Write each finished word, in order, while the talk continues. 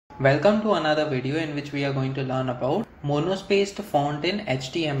Welcome to another video in which we are going to learn about monospaced font in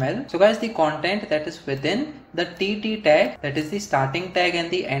HTML. So guys, the content that is within the TT tag, that is the starting tag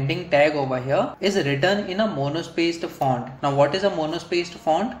and the ending tag over here, is written in a monospaced font. Now what is a monospaced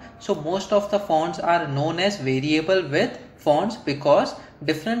font? So most of the fonts are known as variable width fonts because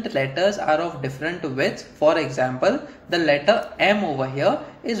different letters are of different widths. For example, the letter M over here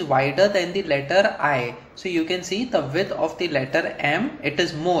is wider than the letter I. So you can see the width of the letter M, it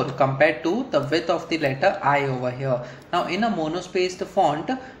is more compared to the width of the letter I over here. Now in a monospaced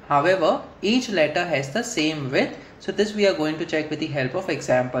font, however, each letter has the same width. So this we are going to check with the help of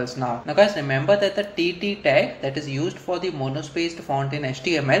examples now. Now guys, remember that the TT tag that is used for the monospaced font in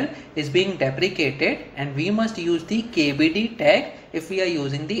HTML is being deprecated, and we must use the KBD tag if we are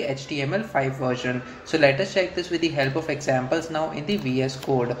using the HTML5 version. So let us check this with the help of examples now in the VS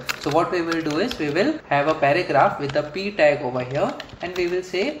Code. So what we will do is we will have a paragraph with the P tag over here, and we will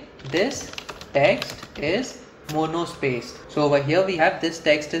say this text is monospaced. So over here we have this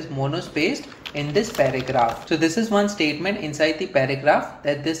text is monospaced in this paragraph. So this is one statement inside the paragraph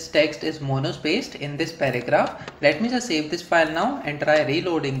that this text is monospaced in this paragraph. Let me just save this file now and try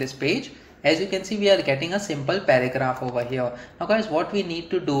reloading this page. As you can see, we are getting a simple paragraph over here. Now guys, what we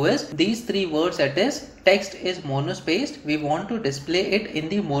need to do is these three words, that is text is monospaced, we want to display it in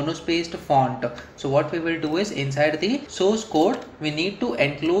the monospaced font. So what we will do is inside the source code, we need to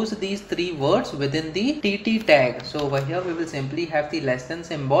enclose these three words within the TT tag. So over here we will simply have the less than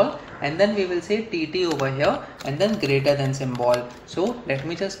symbol, and then we will say TT over here and then greater than symbol. So let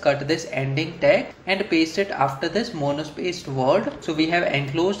me just cut this ending tag and paste it after this monospaced word. So we have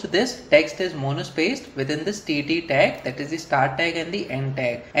enclosed this text is monospaced within this TT tag, that is the start tag and the end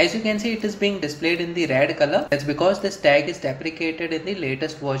tag. As you can see, it is being displayed in the red color. That's because this tag is deprecated in the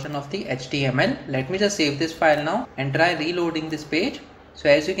latest version of the HTML. Let me just save this file now and try reloading this page. So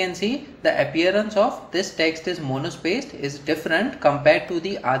as you can see, the appearance of this text is monospaced is different compared to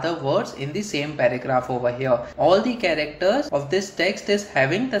the other words in the same paragraph over here. All the characters of this text is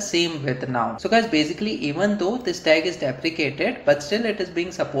having the same width now. So guys, basically even though this tag is deprecated, but still it is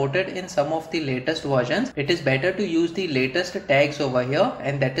being supported in some of the latest versions. It is better to use the latest tags over here,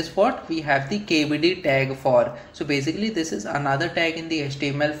 and that is what we have the KBD tag for. So basically this is another tag in the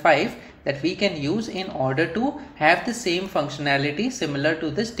HTML5 that we can use in order to have the same functionality similar to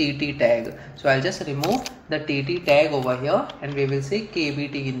this TT tag. So I'll just remove the TT tag over here and we will say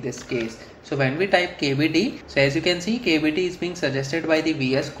KBD in this case. So when we type KBD, so as you can see, KBD is being suggested by the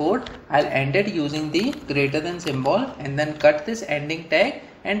VS Code. I'll end it using the greater than symbol and then cut this ending tag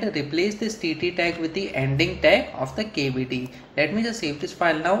and replace this TT tag with the ending tag of the KBD. Let me just save this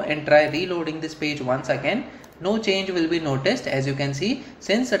file now and try reloading this page once again. No change will be noticed, as you can see,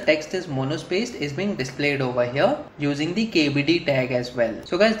 since the text is monospaced is being displayed over here using the KBD tag as well.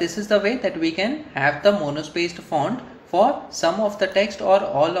 So guys, this is the way that we can have the monospaced font for some of the text or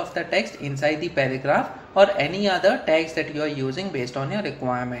all of the text inside the paragraph or any other tags that you are using based on your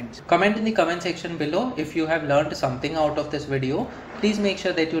requirements. Comment in the comment section below if you have learned something out of this video. Please make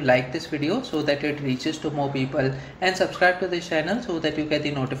sure that you like this video so that it reaches to more people, and subscribe to this channel so that you get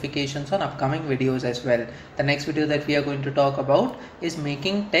the notifications on upcoming videos as well. The next video that we are going to talk about is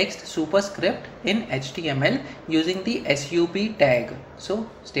making text superscript in HTML using the SUP tag. So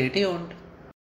stay tuned.